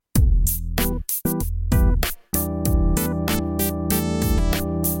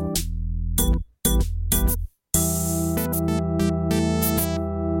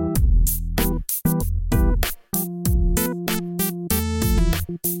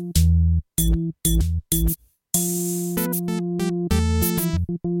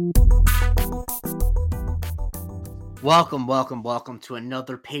Welcome to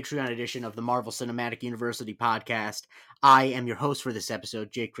another Patreon edition of the Marvel Cinematic University podcast. I am your host for this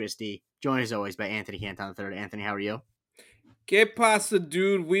episode, Jake Christie, joined as always by Anthony Canton III. Anthony, how are you? Que pasa,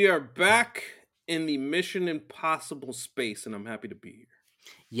 dude? We are back in the Mission Impossible space, and I'm happy to be here.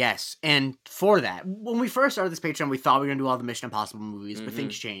 Yes, and for that, when we first started this Patreon, we thought we were going to do all the Mission Impossible movies, but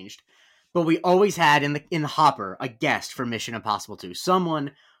things changed. But we always had in the hopper a guest for Mission Impossible 2,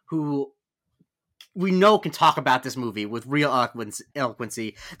 someone who we know can talk about this movie with real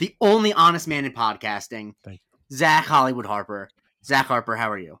eloquency. The only honest man in podcasting, Zach Hollywood Harper. Zach Harper, how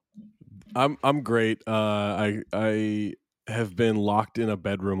are you? I'm great. I have been locked in a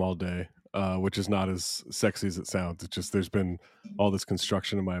bedroom all day, which is not as sexy as it sounds. It's just there's been all this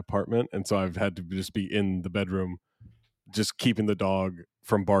construction in my apartment, and so I've had to just be in the bedroom, just keeping the dog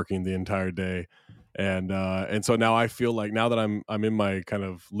from barking the entire day, and so now I feel like now that I'm in my kind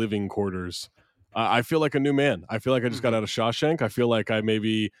of living quarters. I feel like a new man. I feel like I just got out of Shawshank. I feel like I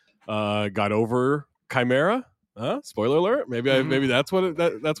maybe got over Chimera. Spoiler alert. Maybe that's what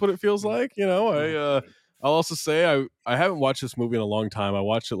that's what it feels like. You know, I'll also say I haven't watched this movie in a long time. I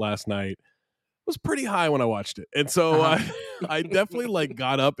watched it last night. It was pretty high when I watched it, and so I definitely like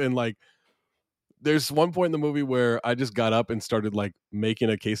got up and like. There's one point in the movie where I just got up and started like making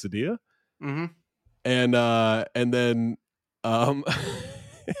a quesadilla, and then.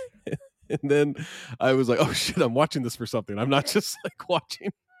 And then I was like, "Oh shit! I'm watching this for something. I'm not just like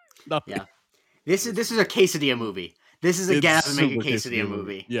watching nothing." Yeah, this is a quesadilla movie. This is a get up and make a quesadilla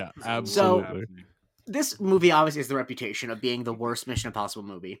movie. Yeah, absolutely. So this movie obviously has the reputation of being the worst Mission Impossible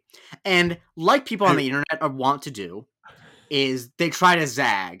movie, and like people on the internet want to do, is they try to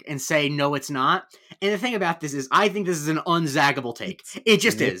zag and say no, it's not. And the thing about this is, I think this is an unzaggable take. It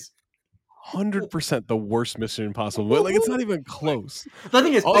just is. 100% the worst Mission Impossible. Like it's not even close. The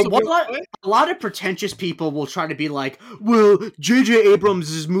thing is, also, a lot of pretentious people will try to be like, "Well, J.J.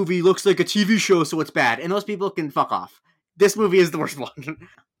 Abrams' movie looks like a TV show, so it's bad," and those people can fuck off. This movie is the worst one.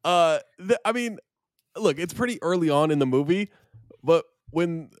 I mean, look, it's pretty early on in the movie, but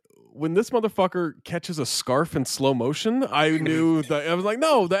when this motherfucker catches a scarf in slow motion, I knew that I was like,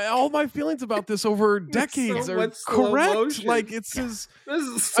 no, that all my feelings about this over decades are correct. Like it's this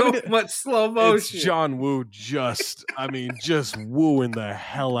is so much slow motion. It's John Woo just wooing the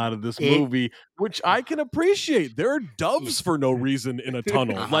hell out of this movie, which I can appreciate. There are doves for no reason in a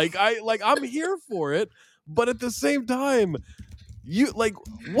tunnel. I'm here for it, but at the same time,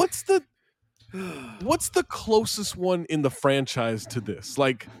 what's the closest one in the franchise to this?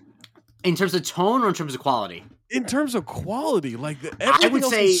 Like, in terms of tone or in terms of quality? In terms of quality, like everything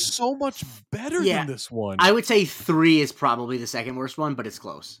else is so much better than this one. I would say 3 is probably the second worst one, but it's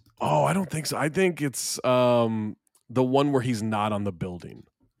close. Oh, I don't think so. I think it's the one where he's not on the building.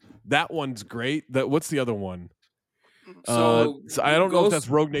 That one's great. What's the other one? So I don't know if that's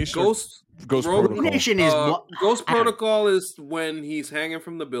Rogue Nation. Ghost Protocol. Rogue Nation is Ghost Protocol is when he's hanging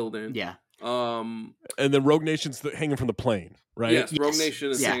from the building. Yeah. And then Rogue Nation's hanging from the plane, right? Yes, Rogue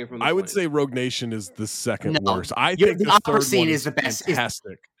Nation is hanging from the plane. I would say Rogue Nation is the second worst. I think the opera scene is the best.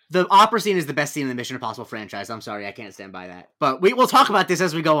 Fantastic. The opera scene is the best scene in the Mission Impossible franchise. I'm sorry, I can't stand by that. But we'll talk about this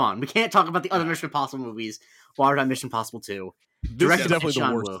as we go on. We can't talk about the other Mission Impossible movies while we're on Mission Impossible 2. This is definitely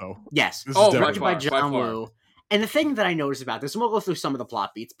the worst, though. Yes. Directed by John Woo. And the thing that I noticed about this, and we'll go through some of the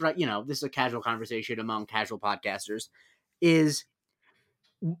plot beats, but this is a casual conversation among casual podcasters, is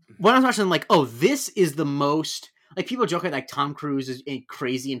when I was watching, like, oh, this is the most, like, people joke like Tom Cruise is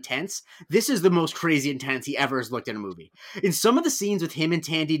crazy intense. This is the most crazy intense he ever has looked in a movie. In some of the scenes with him and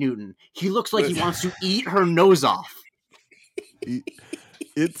Tandy Newton, he looks like he wants to eat her nose off.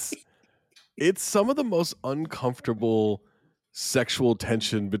 It's some of the most uncomfortable sexual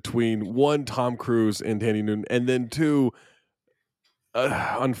tension between one, Tom Cruise and Tandy Newton, and then two,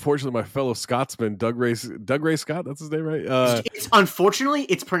 unfortunately, my fellow Scotsman, Doug Ray Scott, that's his name, right? Unfortunately,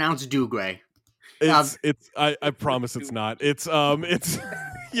 it's pronounced Dougray. I promise it's not. It's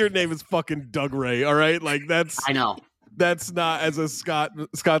your name is fucking Doug Ray, all right? Like I know. That's not, as a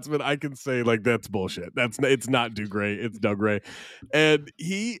Scotsman, I can say like that's bullshit. It's not Dougray, it's Doug Ray. And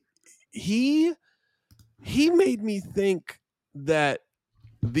he made me think that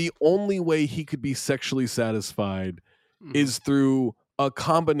the only way he could be sexually satisfied is through a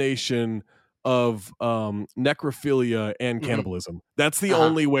combination of necrophilia and cannibalism. That's the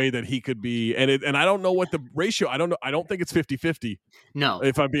only way that he could be, and I don't know what the ratio. I don't know. I don't think it's 50-50. No,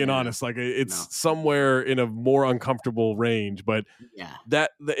 if I'm being honest, like it's somewhere in a more uncomfortable range. But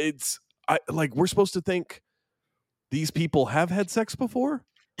we're supposed to think these people have had sex before?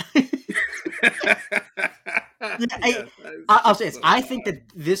 Yes, I'll say this. so I think that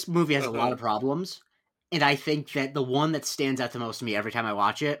this movie has a lot Uh-huh. of problems, and I think that the one that stands out the most to me every time I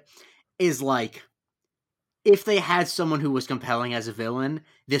watch it is like, if they had someone who was compelling as a villain,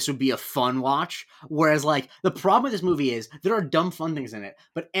 this would be a fun watch. Whereas, like, the problem with this movie is there are dumb fun things in it,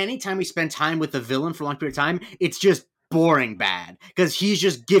 but anytime we spend time with the villain for a long period of time, it's just boring bad because he's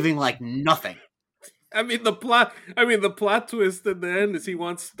just giving like nothing. the plot twist in the end is he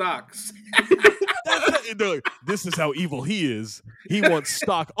wants stocks. This is how evil he is. He wants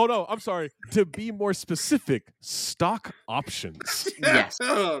stock. Oh no, I'm sorry. To be more specific, stock options. Yes.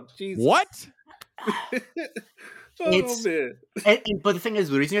 Oh, Jesus. What? Oh, man. But the thing is,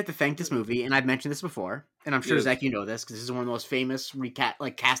 the reason you have to thank this movie, and I've mentioned this before, and I'm sure Yes. Zach, you know this because this is one of the most famous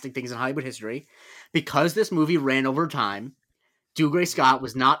casting things in Hollywood history. Because this movie ran over time, Dougray Scott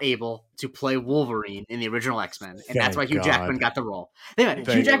was not able to play Wolverine in the original X-Men, and that's why Thank Hugh God. Jackman got the role. Hugh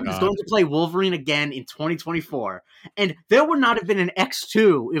Thank Jackman is God. going to play Wolverine again in 2024, and there would not have been an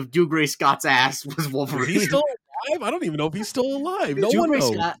X2 if Dougray Scott's ass was Wolverine. Is he still alive? I don't even know if he's still alive. No one Dougray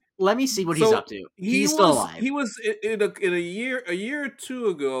knows. Scott, let me see what he's So, up to. He's still alive. He was in a year or two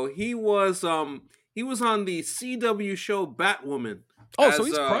ago. He was on the CW show Batwoman. Oh, so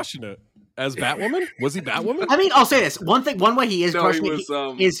he's crushing it as Batwoman. Was he Batwoman? I mean, I'll say this one way he is No, crushing he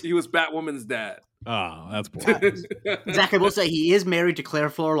it. was Batwoman's dad. Oh, that's boring. Exactly. I will say he is married to Claire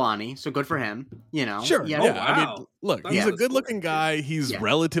Forlani, so good for him. You know, Sure. Yeah. Oh, Yeah. I mean, wow. look, That's he's a a good-looking guy. He's Yeah.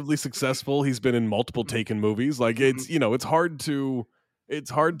 relatively successful. He's been in multiple Taken movies. Like it's it's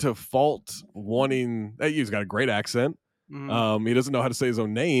hard to fault wanting. He's got a great accent. Mhm. He doesn't know how to say his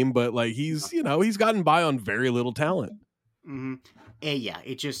own name, but like he's gotten by on very little talent. Mm-hmm. And yeah,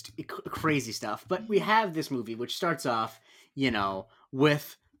 crazy stuff. But we have this movie which starts off,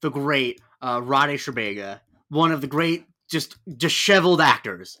 with the great Rade Shrubega, one of the great just disheveled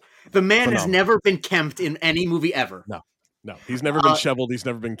actors. The man has never been kempt in any movie ever. No, he's never been shoveled. He's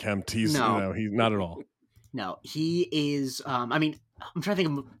never been kempt. He's No. he's not at all. No, he is. I mean, I'm trying to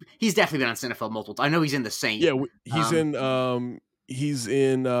think of. He's definitely been on Cinefil multiple times. I know he's in The Saint. Yeah, he's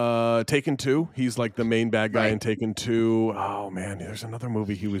in Taken 2. He's like the main bad guy Right. in Taken 2. Oh man, there's another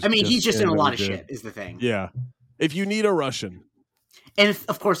movie he was. I mean, he's just in a that lot we of did. shit. Is the thing. Yeah, if you need a Russian, And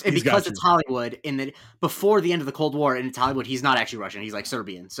of course, He's because got it's Hollywood, and that before the end of the Cold War, and it's Hollywood, he's not actually Russian. He's like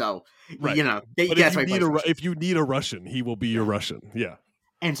Serbian. So right? But if you need a Russian, he will be your Russian. Yeah.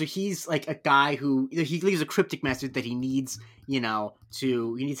 And so he's like a guy who he leaves a cryptic message that he needs, he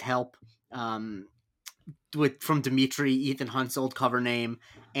needs help from Dimitri, Ethan Hunt's old cover name,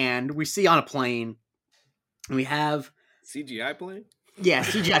 and we see on a plane, and we have CGI plane. Yeah,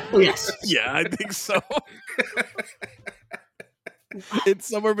 CGI. Oh, yes. Yeah, I think so. It's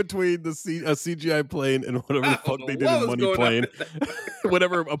somewhere between a CGI plane and whatever the fuck they did in Money Plane.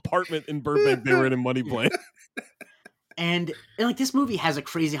 Whatever apartment in Burbank they were in Money Plane. And like this movie has a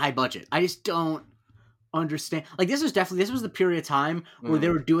crazy high budget. I just don't understand. Like this was the period of time where they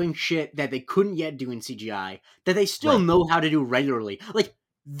were doing shit that they couldn't yet do in CGI that they still know how to do regularly. Like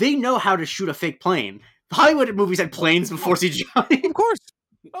they know how to shoot a fake plane. Hollywood movies had planes before CGI. Of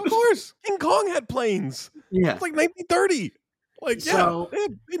course. King Kong had planes. Yeah. It's like 1930. Like, So, yeah,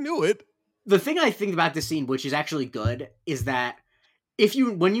 they knew it. The thing I think about this scene, which is actually good, is that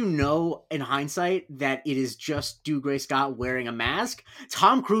when you know in hindsight that it is just Dougray Scott wearing a mask,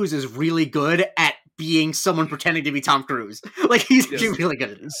 Tom Cruise is really good at being someone pretending to be Tom Cruise. Like he's actually really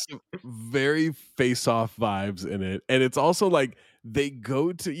good at it. Very face-off vibes in it, and it's also like they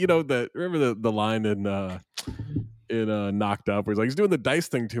go to remember the line in Knocked Up where he's doing the dice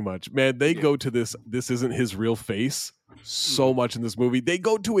thing too much. Man, they go to this isn't his real face so much in this movie. They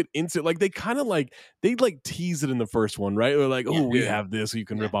go to it instant, like they kind of they tease it in the first one, right? They're like, we have this, so you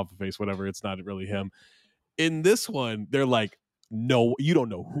can rip off the face, whatever. It's not really him. In this one, they're like, no, you don't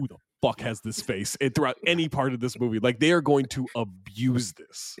know who the fuck has this face. And throughout any part of this movie, like they are going to abuse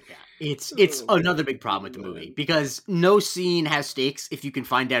this. Yeah, it's another big problem with the movie because no scene has stakes if you can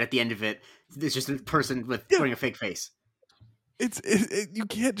find out at the end of it it's just a person wearing a fake face. You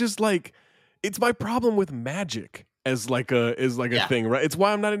can't just it's my problem with magic as a thing, right? It's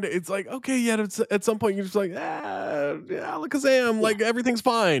why I'm not into. It's like, okay, yeah, at some point you're just like, alakazam, like everything's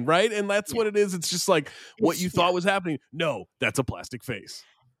fine, right? And that's what it is. It's just like what you thought was happening. No, that's a plastic face.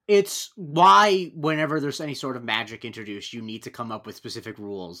 It's why whenever there's any sort of magic introduced, you need to come up with specific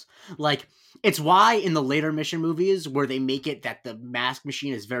rules. Like, it's why in the later Mission movies where they make it that the mask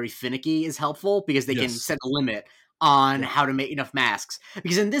machine is very finicky is helpful because they can set a limit on how to make enough masks.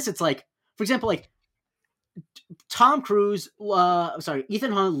 Because in this, it's like, for example, like, Tom Cruise,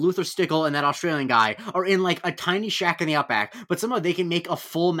 Ethan Hunt, Luther Stickle, and that Australian guy are in like a tiny shack in the outback, but somehow they can make a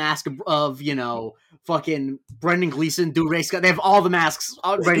full mask of fucking Brendan Gleeson, do race. They have all the masks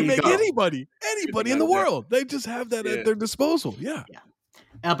They ready can to make go. anybody in the world. They just have that at their disposal. Yeah.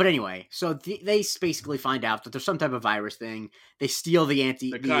 But anyway, so they basically find out that there's some type of virus thing. They steal the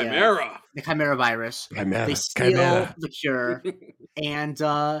Chimera. the Chimera virus. Chimera. They steal the cure, and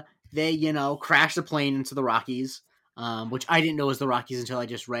they crash the plane into the Rockies. Which I didn't know was the Rockies until I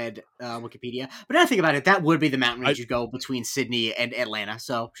just read Wikipedia. But now I think about it, that would be the mountain range you go between Sydney and Atlanta.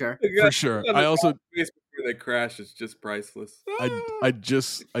 So sure, for sure. I also before they crash, it's just priceless. I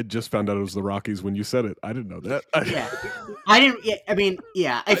just found out it was the Rockies when you said it. I didn't know that. Yeah, I didn't. Yeah, I mean,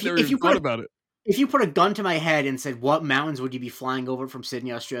 yeah. If you thought about it, if you put a gun to my head and said what mountains would you be flying over from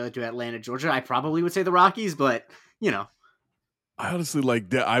Sydney, Australia to Atlanta, Georgia, I probably would say the Rockies. But I honestly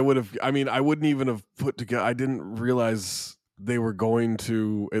I would have. I mean, I wouldn't even have put together. I didn't realize they were going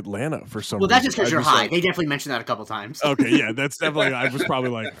to Atlanta for some reason. Well, that's just because you're high. They definitely mentioned that a couple times. Okay, yeah, that's definitely. I was probably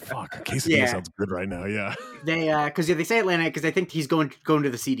like, "Fuck, quesadilla sounds good right now." Yeah, because they say Atlanta because I think he's going to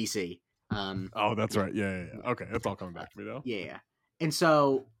the CDC. Oh, that's right. Yeah. Okay, that's all coming back to me though. Yeah, and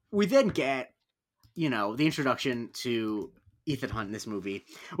so we then get the introduction to Ethan Hunt in this movie,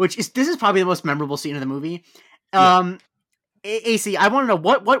 this is probably the most memorable scene of the movie. AC, I want to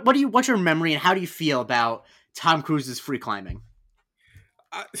know what's your memory and how do you feel about Tom Cruise's free climbing?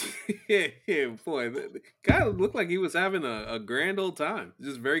 Boy, the guy looked like he was having a grand old time.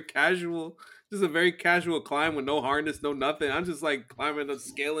 Just very casual, just a very casual climb with no harness, no nothing. I'm just like climbing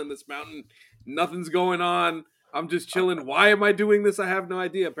scaling this mountain. Nothing's going on. I'm just chilling. Why am I doing this? I have no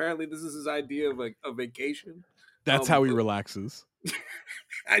idea. Apparently, this is his idea of a vacation. That's how he relaxes.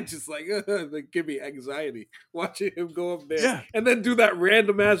 I just like give me anxiety watching him go up there and then do that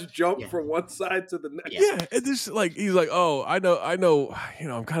random ass jump from one side to the next. Yeah, and this he's like, oh, I know,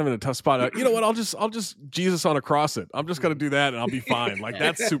 I'm kind of in a tough spot. You know what? I'll just Jesus on a cross it. I'm just gonna do that and I'll be fine. Like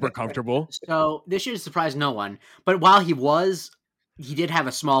that's super comfortable. So this should surprise no one. But while he did have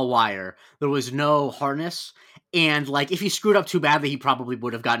a small wire. There was no harness. And like, if he screwed up too badly, he probably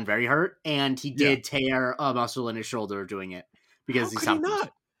would have gotten very hurt. And he did tear a muscle in his shoulder doing it because how could he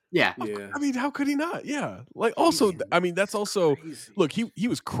not? Yeah. I mean, how could he not? Yeah. Like, also, I mean, that's also crazy. Look. He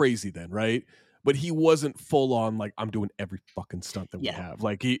was crazy then, right? But he wasn't full on like I'm doing every fucking stunt that we have.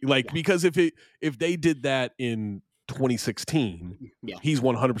 Like because if they did that in 2016, he's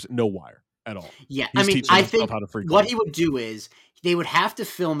 100% no wire at all. Yeah, I mean, I think what he would do is they would have to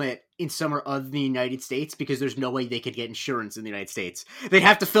film it in somewhere other than the United States because there's no way they could get insurance in the United States. They'd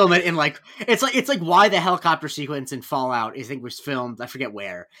have to film it in it's like why the helicopter sequence in Fallout I think was filmed. I forget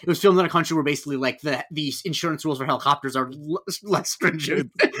where it was filmed in a country where basically like the insurance rules for helicopters are less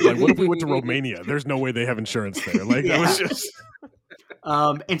stringent. Like what if we went to Romania? There's no way they have insurance there. Like that was just.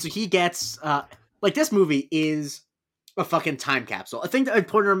 And so he gets this movie is a fucking time capsule. I think that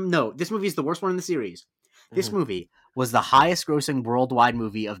important to note, this movie is the worst one in the series. This movie was the highest grossing worldwide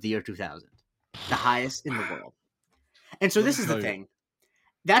movie of the year 2000. The highest in the world. And so this is the thing.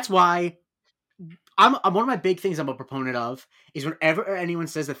 That's why I'm one of my big things I'm a proponent of is whenever anyone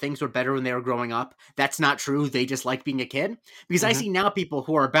says that things were better when they were growing up, that's not true. They just like being a kid. Because I see now people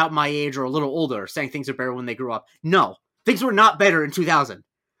who are about my age or a little older saying things are better when they grew up. No, things were not better in 2000.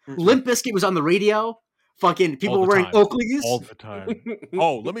 Limp Bizkit was on the radio. Fucking people were wearing Oakleys all the time.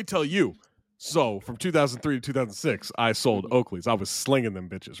 Oh, let me tell you. So from 2003 to 2006, I sold Oakleys. I was slinging them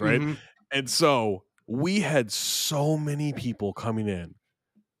bitches, right? Mm-hmm. And so we had so many people coming in.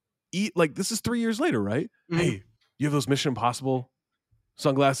 This is 3 years later, right? Mm-hmm. Hey, you have those Mission Impossible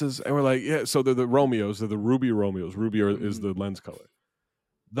sunglasses? And we're like, yeah. So they're the Romeos. They're the Ruby Romeos. Ruby is the lens color.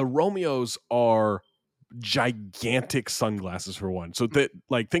 The Romeos are gigantic sunglasses for one. So that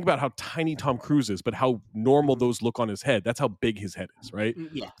think about how tiny Tom Cruise is, but how normal those look on his head. That's how big his head is, right?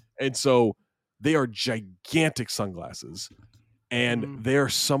 Yeah. And so they are gigantic sunglasses, and they're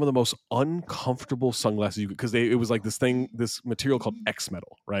some of the most uncomfortable sunglasses because it was like this material called X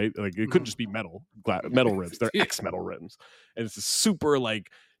metal, right? Like it couldn't just be metal rims. They're X metal rims, and it's a super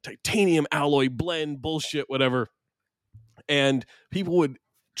like titanium alloy blend bullshit, whatever. And people would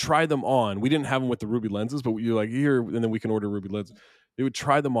try them on. We didn't have them with the Ruby lenses, but you're like here, and then we can order Ruby lenses. They would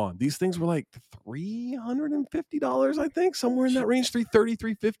try them on. These things were like $350, I think, somewhere in that range, $330,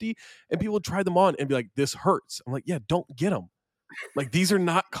 $350. And people would try them on and be like, this hurts. I'm like, yeah, don't get them. Like, these are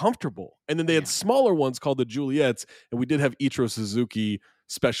not comfortable. And then they had smaller ones called the Juliets. And we did have Ichiro Suzuki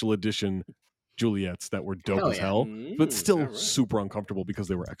special edition Juliets that were dope as hell, but still super uncomfortable because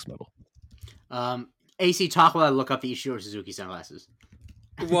they were X metal. AC, talk while I look up the Ichiro Suzuki sunglasses.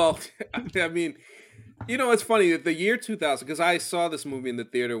 Well, I mean, it's funny that the year 2000, because I saw this movie in the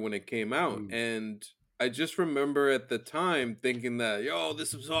theater when it came out, and I just remember at the time thinking that, yo,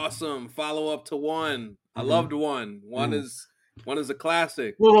 this was awesome. Follow up to one. I loved one. One is a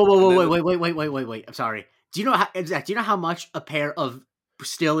classic. Wait. I'm sorry. Do you know how much a pair of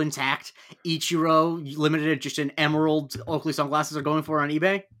still intact Ichiro limited edition emerald Oakley sunglasses are going for on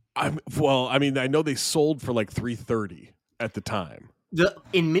eBay? I know they sold for like $330 at the time.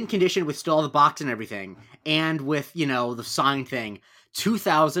 In mint condition with still all the box and everything, and with the signed thing,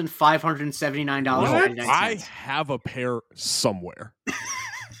 $2,579. I have a pair somewhere.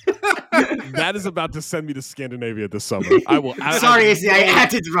 That is about to send me to Scandinavia this summer. I will. Sorry, AC, I had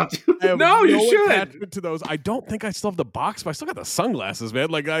to interrupt you. No, you should. Attachment to those. I don't think I still have the box, but I still got the sunglasses,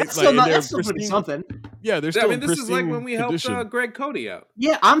 man. That's still pretty something. Yeah, they're still. This is like when we helped Greg Cody out.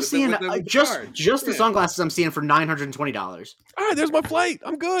 Yeah, I'm seeing just the sunglasses. I'm seeing for $920. All right, there's my flight.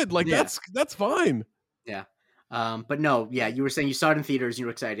 I'm good. That's fine. Yeah. But no, yeah, you were saying you saw it in theaters. You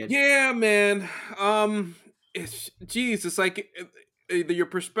were excited. Yeah, man. It's like. Your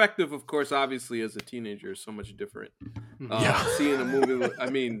perspective, of course, obviously, as a teenager, is so much different. Seeing a movie,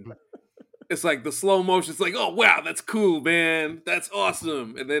 it's like the slow motion. It's like, oh wow, that's cool, man, that's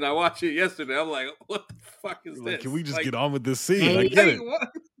awesome. And then I watch it yesterday. I'm like, what the fuck is this? Can we just get on with this scene? I get it.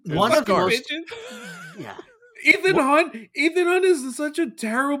 One of the most, yeah. Ethan Hunt is such a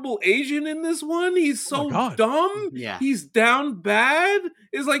terrible Asian in this one. He's so dumb. Yeah. He's down bad.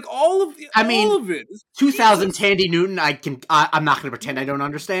 It's like all of it. 2000 Tandy Newton, I'm not going to pretend I don't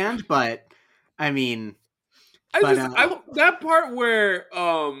understand, but I mean... that part where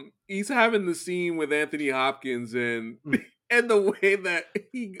he's having the scene with Anthony Hopkins and the way that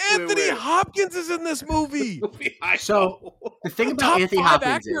Anthony Hopkins is in this movie. So the thing about Anthony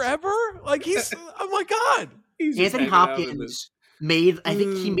Hopkins actor ever, like he's oh my god. Anthony Hopkins made a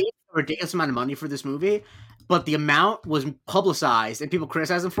ridiculous amount of money for this movie, but the amount was publicized and people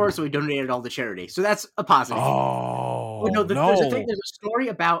criticized him for it, so he donated all to charity. So that's a positive. Oh, there's a story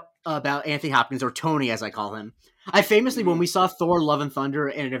about Anthony Hopkins, or Tony as I call him. I famously, when we saw Thor: Love and Thunder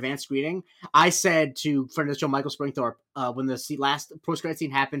in an advanced screening, I said to friend of the show Michael Springthorpe, when the last post-credit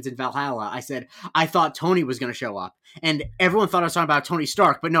scene happens in Valhalla, I said I thought Tony was going to show up, and everyone thought I was talking about Tony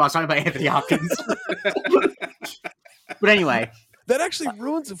Stark, but no, I was talking about Anthony Hopkins. But anyway, that actually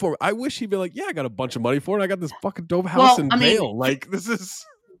ruins it for me. I wish he'd be like, yeah, I got a bunch of money for it. I got this fucking dope house in Vail. Like, this is...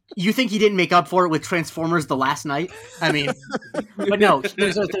 You think he didn't make up for it with Transformers The Last Night? I mean, but no,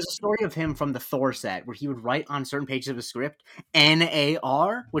 there's a story of him from the Thor set where he would write on certain pages of his script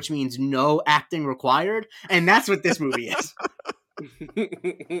NAR, which means no acting required, and that's what this movie is.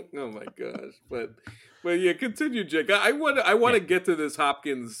 Oh my gosh! But yeah, continue, Jake. I want to get to this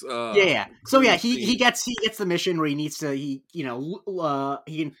Hopkins. So yeah, he gets the mission where he needs to he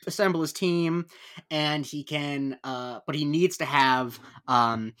can assemble his team, and he can but he needs to have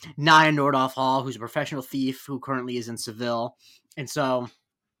Nia Nordhoff Hall, who's a professional thief who currently is in Seville, and so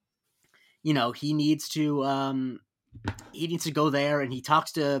he needs to go there, and he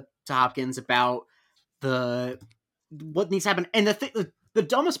talks to Hopkins about what needs to happen. And the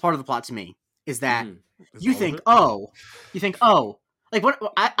dumbest part of the plot to me is that you think, like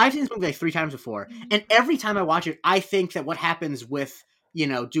what I've seen this movie like 3 times before, and every time I watch it, I think that what happens with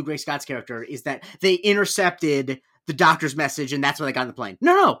Drew Gray Scott's character is that they intercepted the doctor's message, and that's why they got on the plane.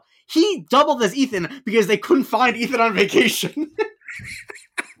 No, he doubled as Ethan because they couldn't find Ethan on vacation.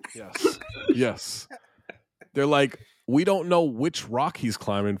 Yes. They're like, we don't know which rock he's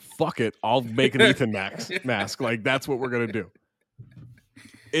climbing. Fuck it. I'll make an Ethan mask. Like, that's what we're going to do.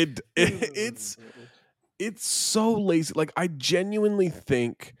 It's so lazy. Like, I genuinely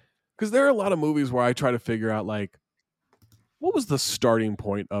think, because there are a lot of movies where I try to figure out, like, what was the starting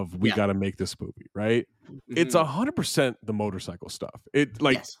point of we got to make this movie, right? Mm-hmm. It's 100% the motorcycle stuff.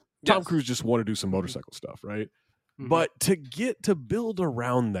 Tom Cruise just want to do some motorcycle stuff, right? Mm-hmm. But to build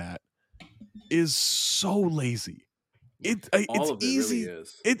around that is so lazy. It's easy. Really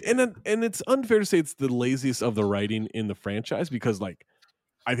is. And it's unfair to say it's the laziest of the writing in the franchise, because like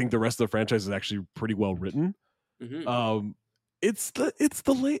I think the rest of the franchise is actually pretty well written. Mm-hmm. It's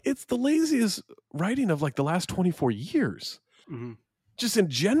the laziest writing of like the last 24 years. Mm-hmm. Just in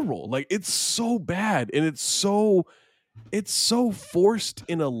general, like it's so bad, and it's so forced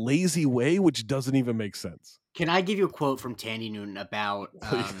in a lazy way, which doesn't even make sense. Can I give you a quote from Tandy Newton about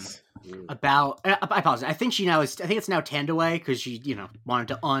I apologize. I think it's now Tandaway, because she wanted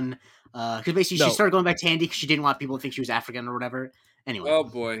to because basically she started going by Tandy because she didn't want people to think she was African or whatever. Anyway. Oh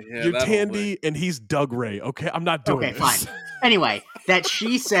boy. Yeah, you're Tandy and he's Doug Ray. Okay, I'm not doing this. Okay, fine. Anyway, that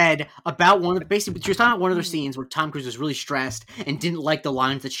she said about basically, she was talking about one of their scenes where Tom Cruise was really stressed and didn't like the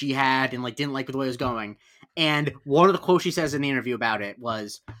lines that she had and like didn't like the way it was going. And one of the quotes she says in the interview about it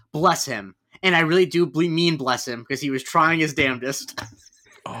was, "Bless him." And I really do mean bless him because he was trying his damnedest.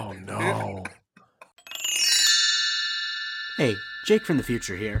 Oh no. Hey, Jake from the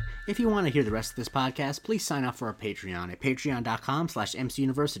future here. If you want to hear the rest of this podcast, please sign up for our Patreon at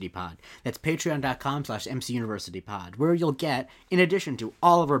patreon.com/mcuniversitypod. That's patreon.com/mcuniversitypod, where you'll get, in addition to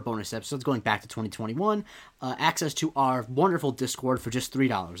all of our bonus episodes going back to 2021, access to our wonderful Discord for just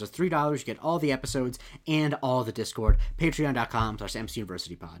 $3. That's $3, you get all the episodes and all the Discord.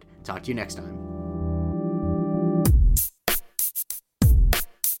 Patreon.com/mcuniversitypod. Talk to you next time.